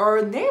with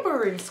our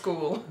neighboring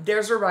school.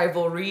 There's a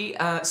rivalry.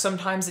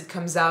 Sometimes it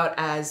comes out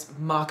as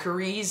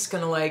mockeries,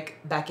 kind of like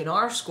back in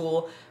our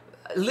school.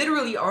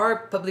 Literally,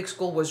 our public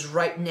school was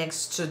right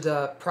next to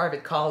the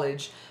private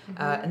college,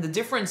 and the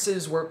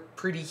differences were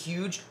pretty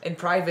huge. In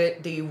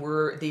private, they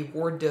wore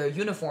the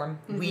uniform.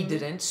 We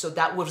didn't, so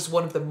that was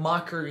one of the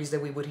mockeries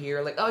that we would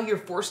hear, like, "Oh, you're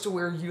forced to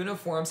wear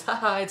uniforms."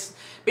 Haha, it's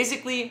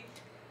basically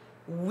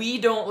we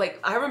don't like.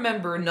 I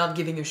remember not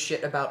giving a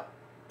shit about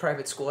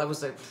private school. I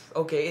was like,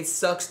 okay, it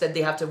sucks that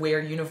they have to wear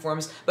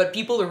uniforms, but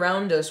people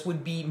around us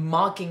would be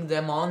mocking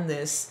them on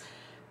this,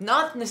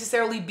 not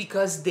necessarily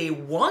because they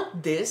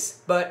want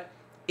this, but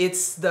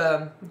it's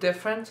the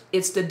difference.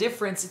 It's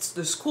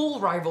the school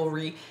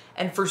rivalry,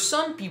 and for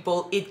some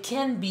people, it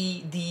can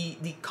be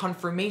the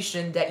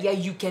confirmation that yeah,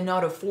 you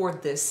cannot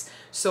afford this.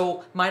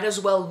 So might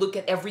as well look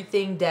at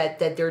everything that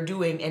they're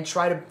doing and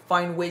try to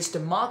find ways to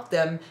mock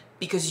them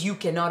because you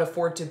cannot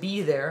afford to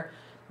be there.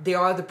 They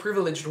are the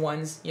privileged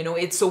ones. You know,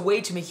 it's a way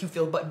to make you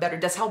feel better.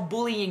 That's how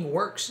bullying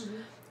works.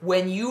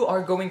 When you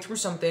are going through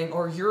something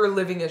or you're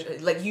living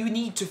like you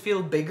need to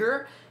feel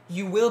bigger.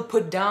 You will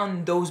put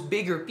down those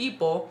bigger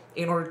people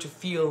in order to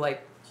feel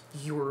like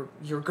you're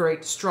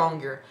great,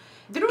 stronger.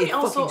 Didn't we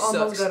also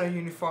almost got a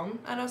uniform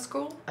at our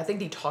school? I think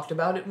they talked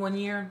about it one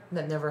year.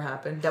 That never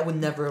happened. That would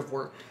never have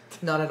worked.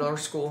 Not at our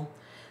school.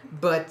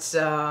 But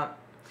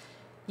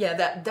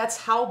yeah, that's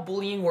how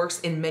bullying works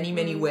in many,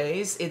 many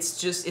ways.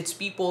 It's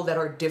people that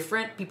are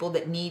different, people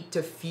that need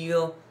to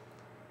feel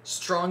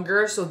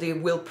stronger, so they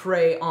will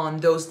prey on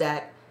those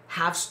that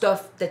have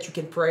stuff that you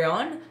can prey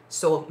on.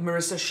 So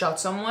Marissa shot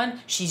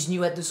someone. She's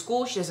new at the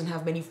school. She doesn't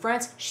have many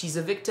friends. She's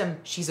a victim.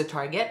 She's a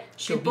target.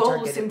 She'll be targeted.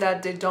 People seem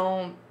that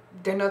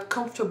they're not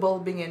comfortable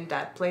being in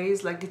that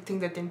place. Like they think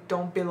that they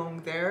don't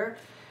belong there.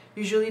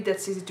 Usually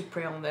that's easy to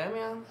prey on them,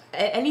 yeah.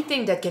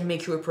 Anything that can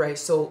make you a prey.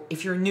 So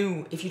if you're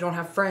new, if you don't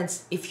have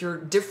friends, if you're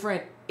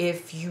different,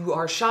 if you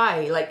are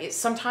shy, like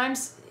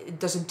sometimes it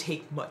doesn't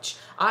take much.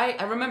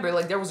 I remember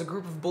like there was a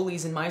group of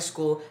bullies in my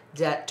school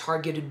that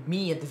targeted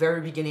me at the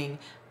very beginning,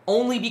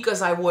 only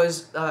because I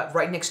was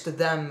right next to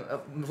them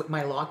with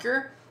my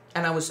locker,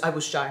 and I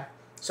was shy,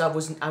 so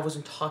I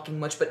wasn't talking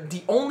much. But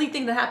the only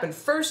thing that happened,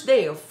 first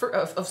day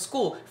of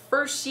school,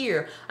 first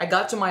year, I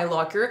got to my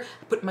locker,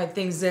 put my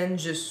things in,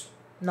 just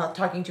not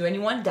talking to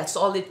anyone. That's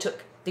all it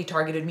took. They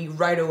targeted me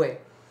right away.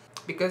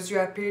 Because you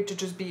appear to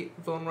just be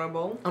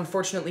vulnerable?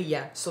 Unfortunately,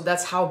 yeah. So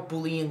that's how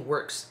bullying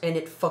works, and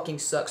it fucking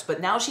sucks. But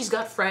now she's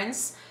got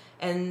friends,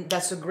 and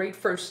that's a great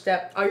first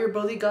step. Are your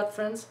bully got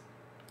friends?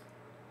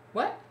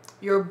 What?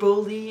 Your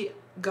bully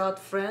got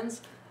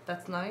friends?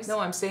 That's nice. No,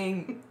 I'm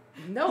saying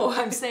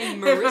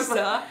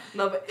Marissa.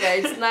 No, but yeah,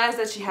 it's nice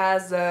that she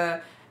has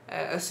a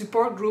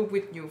support group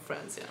with new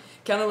friends, yeah.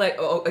 Kind of like,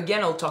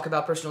 again, I'll talk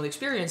about personal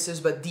experiences,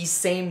 but these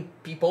same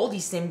people,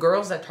 these same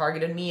girls that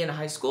targeted me in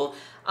high school,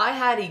 I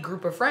had a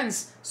group of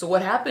friends. So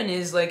what happened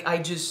is, like, I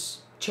just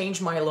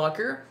changed my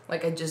locker.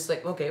 Like, I just,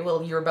 like, okay,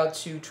 well, you're about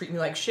to treat me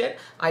like shit.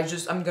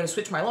 I'm gonna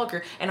switch my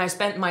locker. And I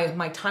spent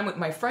my time with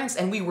my friends,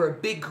 and we were a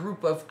big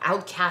group of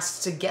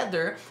outcasts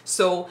together.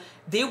 So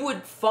they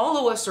would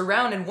follow us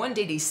around, and one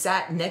day they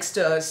sat next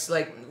to us.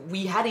 Like,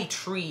 we had a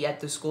tree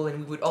at the school, and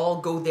we would all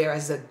go there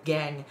as a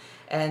gang.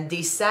 And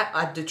they sat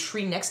at the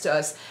tree next to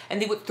us,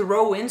 and they would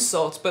throw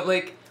insults. But,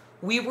 like,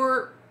 we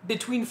were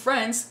between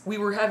friends. We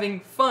were having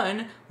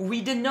fun.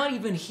 We did not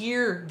even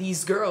hear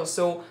these girls.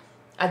 So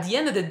at the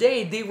end of the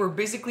day, they were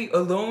basically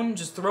alone,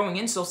 just throwing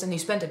insults, and they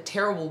spent a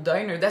terrible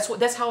dinner. That's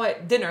how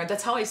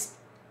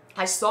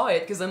I saw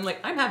it, because I'm like,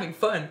 I'm having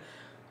fun.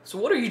 So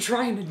what are you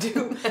trying to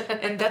do?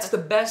 And that's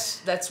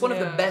one of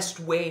the best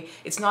way.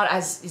 It's not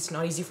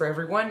easy for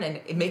everyone,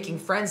 and making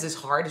friends is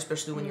hard,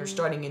 especially when you're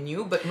starting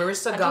anew, but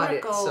Marissa got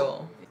it,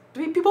 so. I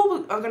mean,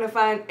 people are gonna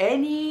find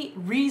any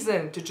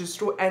reason to just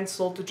throw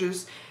insult, to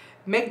just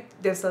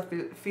make themselves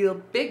feel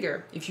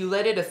bigger. If you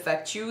let it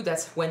affect you,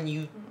 that's when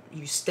you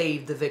stay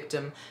the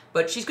victim.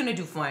 But she's gonna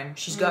do fine.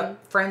 She's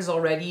got friends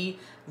already.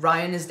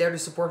 Ryan is there to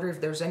support her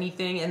if there's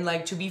anything. And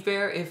like, to be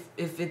fair,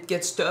 if it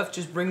gets tough,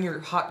 just bring your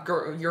hot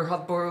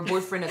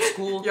boyfriend at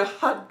school.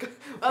 hot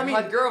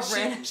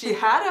girlfriend. She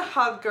had a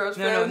hot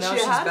girlfriend. No, now she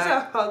she's has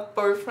back. a hot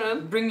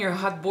boyfriend. Bring your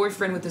hot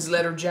boyfriend with his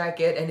leather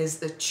jacket and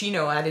his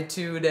chino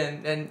attitude,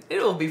 and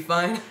it'll be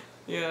fine.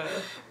 Yeah.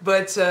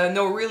 But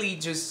no, really,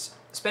 just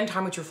spend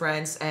time with your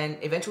friends, and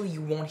eventually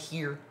you won't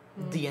hear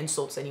the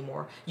insults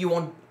anymore.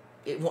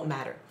 It won't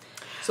matter.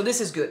 So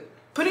this is good.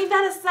 Putting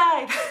that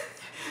aside,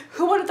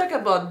 who want to talk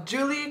about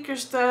Julie,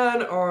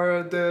 Kirsten,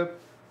 or the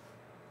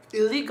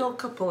illegal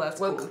couple at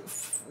school? Well,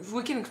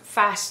 we can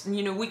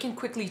we can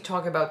quickly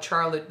talk about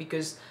Charlotte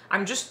because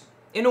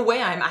in a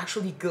way, I'm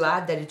actually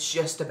glad that it's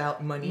just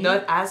about money.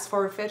 Not as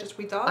far-fetched as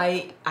we thought.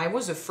 I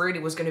was afraid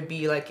it was gonna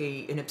be like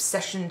an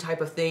obsession type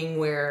of thing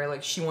where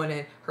like she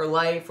wanted her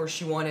life or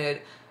she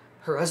wanted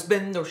her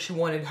husband or she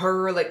wanted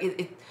her.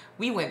 Like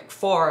we went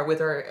far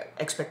with our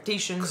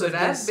expectations. Could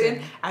have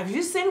been. Have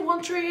you seen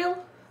One Tree Hill?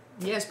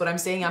 Yes, but I'm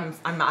saying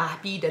I'm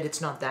happy that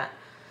it's not that.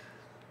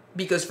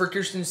 Because for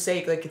Kirsten's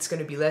sake, like it's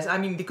gonna be less. I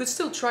mean, they could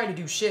still try to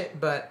do shit,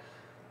 but.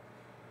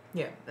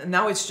 Yeah,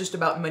 now it's just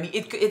about money.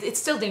 It's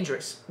still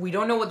dangerous. We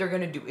don't know what they're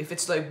gonna do. If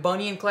it's like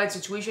Bonnie and Clyde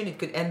situation, it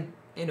could end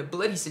in a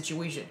bloody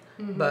situation.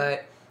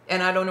 But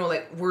and I don't know.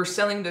 Like we're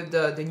selling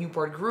the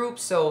Newport group,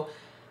 so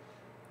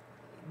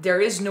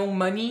there is no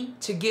money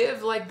to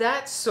give like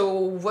that. So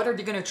what are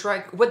they gonna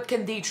try? What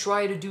can they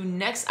try to do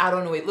next? I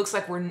don't know. It looks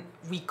like we're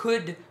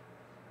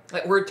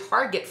a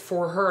target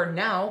for her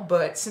now,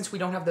 but since we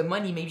don't have the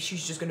money, maybe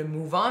she's just gonna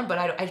move on. But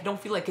I don't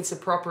feel like it's a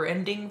proper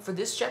ending for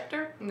this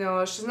chapter.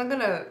 No, she's not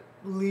gonna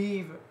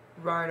leave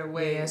right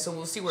away. Yeah, so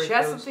we'll see where she it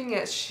has goes.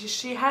 something.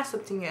 She has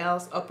something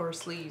else up her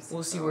sleeves.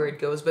 We'll see where it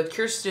goes. But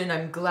Kirsten,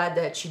 I'm glad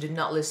that she did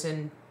not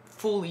listen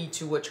fully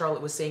to what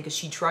Charlotte was saying because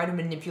she tried to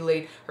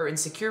manipulate her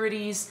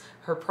insecurities,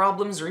 her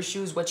problems, her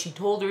issues, what she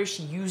told her.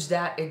 She used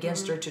that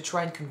against her to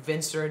try and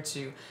convince her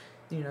to,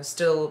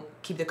 still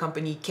keep the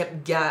company,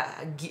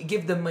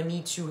 give the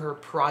money to her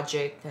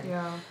project.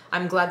 And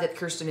I'm glad that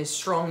Kirsten is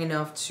strong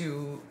enough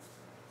to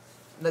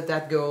let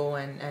that go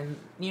and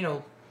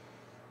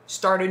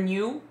start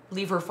anew,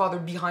 leave her father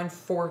behind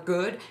for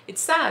good.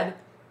 It's sad.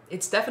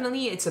 It's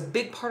a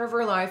big part of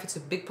her life. It's a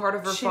big part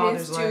of her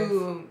father's life. She needs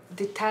to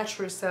detach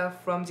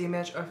herself from the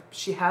image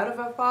she had of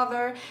her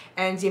father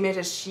and the image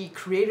that she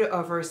created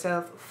of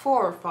herself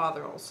for her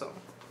father also.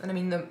 And I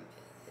mean,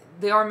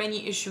 there are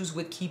many issues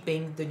with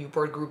keeping the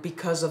Newport group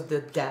because of the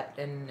debt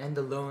and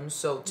the loans.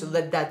 So to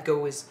let that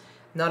go is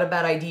not a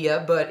bad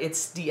idea, but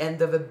it's the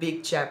end of a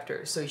big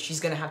chapter. So she's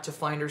going to have to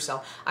find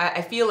herself.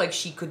 I feel like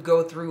she could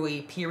go through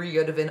a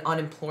period of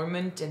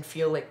unemployment and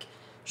feel like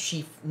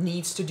she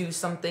needs to do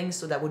something.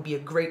 So that would be a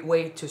great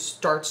way to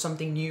start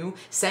something new.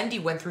 Sandy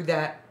went through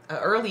that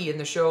early in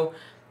the show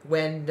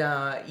when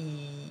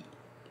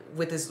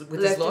with his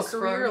law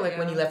career, like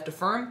when he left the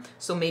firm.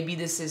 So maybe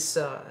this is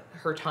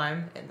her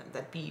time, and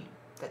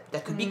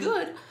that could be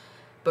good.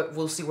 But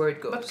we'll see where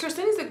it goes. But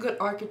Kirsten is a good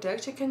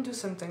architect. She can do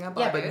something about it.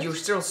 Yeah, but you're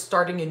still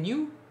starting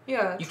anew.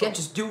 Yeah, you can't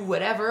just do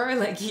whatever.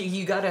 Like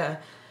you gotta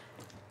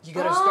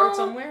start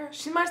somewhere.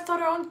 She might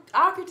start her own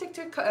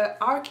architecture.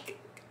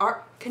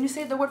 Can you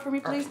say the word for me,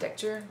 please?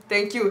 Architecture.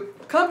 Thank you.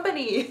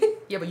 Company.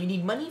 Yeah, but you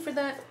need money for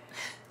that.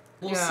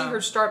 We'll see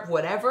her start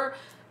whatever.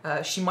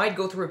 She might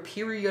go through a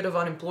period of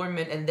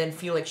unemployment and then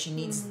feel like she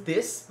needs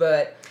this.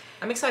 But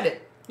I'm excited.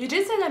 You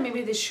did say that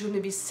maybe they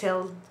should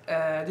sell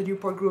the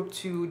Newport group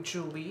to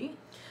Julie.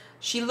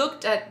 She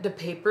looked at the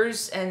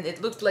papers and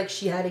it looked like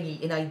she had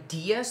an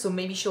idea, so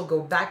maybe she'll go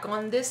back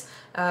on this.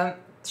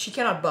 She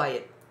cannot buy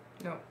it.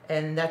 No.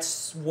 And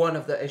that's one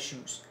of the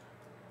issues.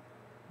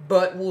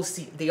 But we'll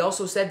see. They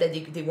also said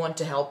that they want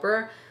to help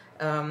her.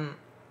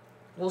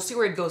 We'll see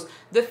where it goes.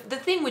 The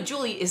thing with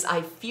Julie is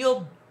I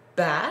feel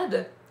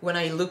bad when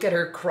I look at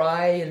her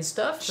cry and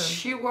stuff.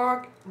 She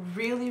worked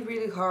really,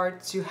 really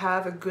hard to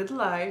have a good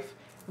life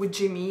with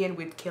Jimmy and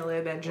with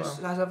Caleb and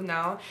just as of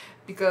now.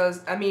 Because,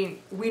 I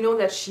mean, we know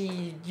that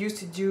she used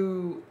to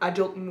do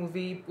adult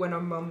movie when her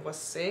mom was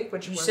sick,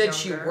 when she was younger. You said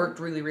she worked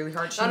really, really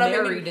hard. She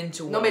married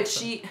into wealth. No, but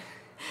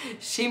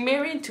she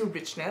married into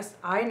richness,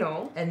 I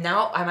know. And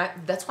now,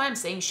 that's why I'm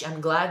saying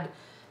I'm glad,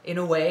 in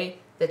a way,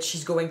 that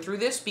she's going through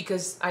this.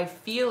 Because I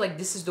feel like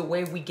this is the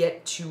way we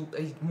get to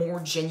a more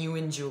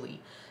genuine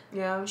Julie.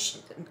 Yeah.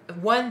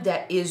 One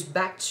that is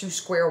back to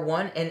square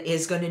one and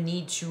is going to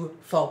need to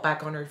fall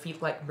back on her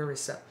feet like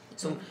Marissa.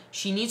 So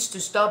she needs to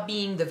stop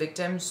being the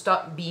victim,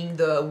 stop being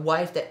the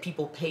wife that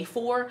people pay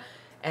for,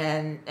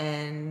 and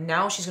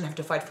now she's gonna have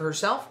to fight for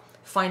herself,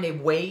 find a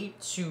way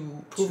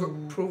to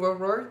prove her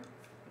word.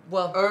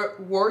 Well,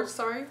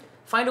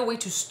 find a way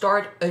to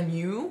start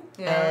anew,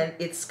 and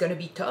it's gonna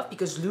be tough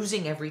because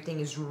losing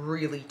everything is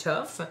really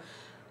tough.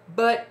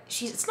 But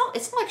it's not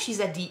like she's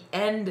at the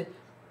end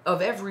of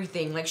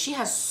everything. Like, she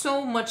has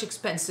so much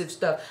expensive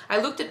stuff. I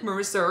looked at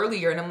Marissa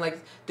earlier and I'm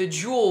like, the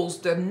jewels,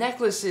 the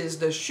necklaces,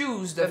 the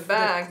shoes, the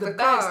bags, the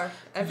car,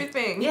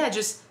 everything. Yeah,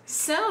 just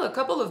sell a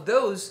couple of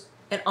those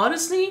and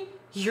honestly,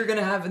 you're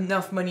gonna have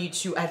enough money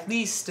to at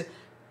least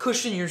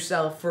cushion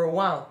yourself for a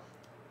while.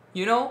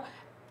 You know?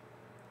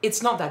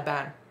 It's not that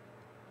bad.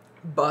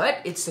 But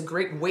it's a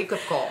great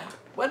wake-up call.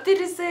 What did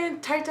he say in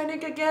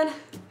Titanic again?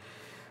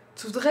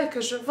 Tu voudrais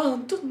que je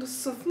vende tous nos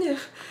souvenirs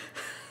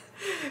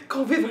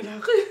qu'on vive à la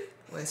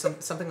rue.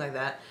 Something like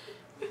that.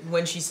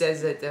 When she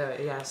says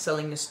that,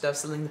 selling the stuff,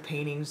 selling the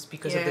paintings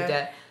because of the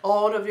debt.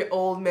 All of your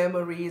old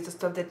memories, the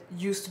stuff that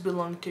used to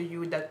belong to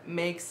you that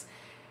makes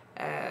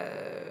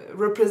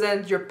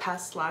represent your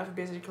past life,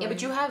 basically. Yeah,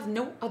 but you have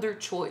no other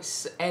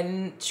choice.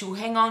 And to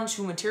hang on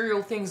to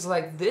material things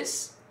like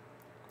this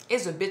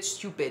is a bit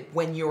stupid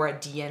when you're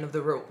at the end of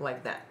the road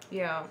like that.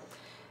 Yeah.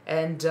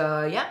 And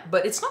yeah,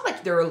 but it's not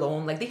like they're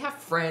alone. Like, they have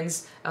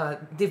friends.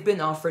 They've been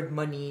offered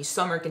money.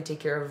 Summer can take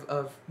care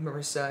of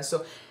Marissa.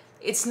 So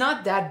it's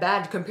not that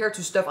bad compared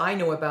to stuff I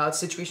know about,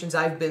 situations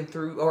I've been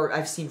through or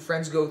I've seen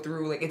friends go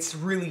through. Like, it's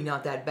really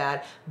not that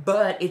bad.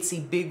 But it's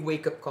a big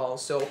wake-up call.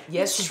 So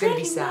yes, she's gonna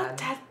be sad.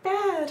 It's not that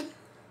bad.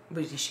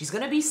 But she's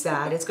gonna be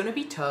sad. It's gonna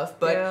be tough.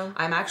 But Yeah.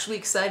 I'm actually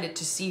excited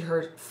to see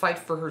her fight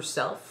for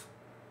herself.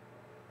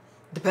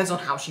 Depends on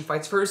how she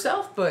fights for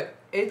herself, but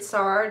it's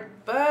hard.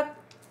 But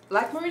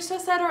like Marissa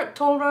said,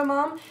 told her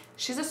mom,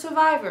 she's a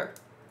survivor,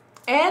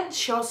 and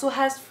she also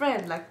has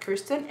friends like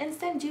Kirsten and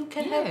Sandy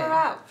can help her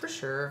out. For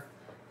sure.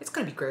 It's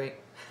gonna be great.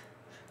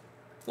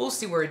 We'll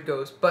see where it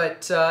goes.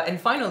 But and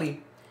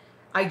finally,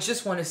 I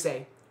just want to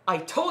say, I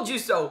told you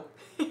so.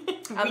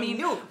 I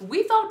mean,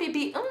 we thought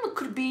maybe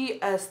could be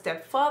a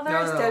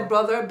stepfather,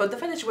 stepbrother, but the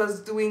fact that she was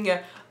doing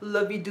a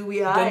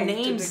lovey-dovey eye. The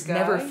names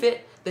never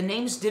fit. The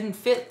names didn't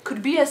fit.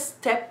 Could be a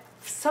step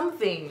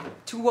something.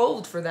 Too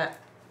old for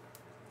that.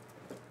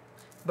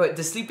 But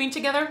the sleeping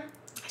together,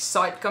 I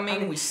saw it coming. I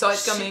mean, we saw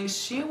it coming.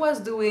 She was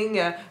doing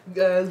a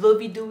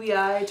lovey-dovey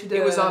eye to the.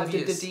 It was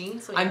obvious. The dean.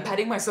 So I'm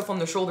patting myself on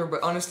the shoulder,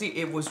 but honestly,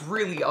 it was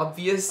really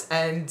obvious,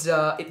 and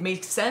it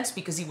made sense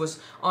because he was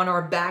on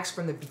our backs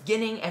from the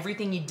beginning.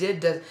 Everything he did,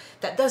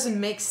 that doesn't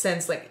make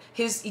sense. Like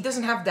he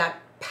doesn't have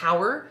that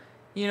power.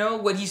 You know,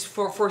 what he's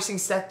forcing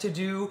Seth to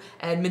do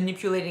and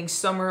manipulating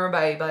Summer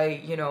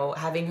by you know,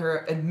 having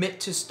her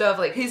admit to stuff.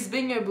 Like, he's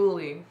being a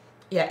bully.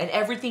 Yeah, and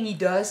everything he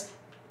does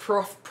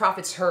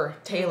profits her,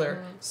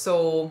 Taylor.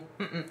 So,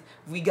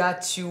 we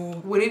got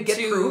to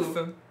get proof.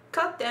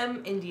 Cut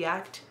them in the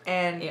act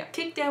and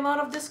kick them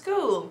out of the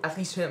school. At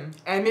least him.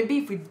 And maybe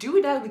if we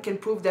do that, we can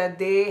prove that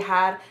they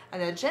had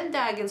an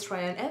agenda against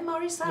Ryan and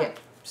Marissa. Yeah,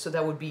 so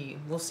that would be,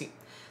 we'll see.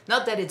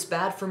 Not that it's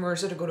bad for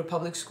Marissa to go to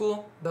public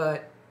school,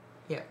 but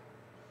yeah.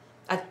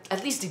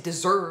 At least they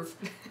deserve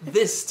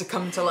this to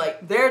come to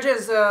light. They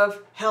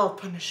deserve hell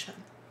punishment.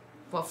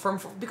 Well,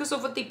 because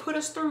of what they put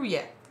us through,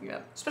 yeah.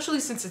 Especially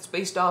since it's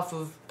based off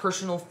of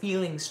personal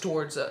feelings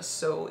towards us,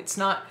 so it's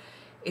not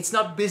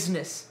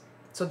business.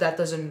 So that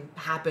doesn't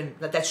happen.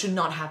 That should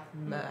not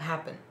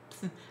happen.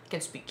 I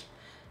can't speak.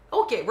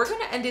 Okay, we're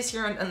gonna end this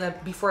here,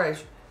 and before I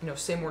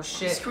say more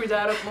shit. Screw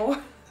that up more.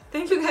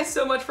 Thank you guys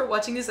so much for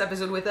watching this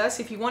episode with us.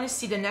 If you want to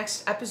see the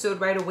next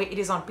episode right away, it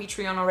is on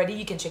Patreon already.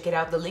 You can check it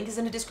out. The link is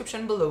in the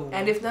description below.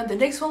 And if not, the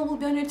next one will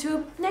be on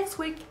YouTube next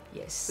week.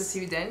 Yes. So see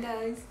you then,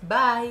 guys.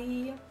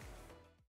 Bye.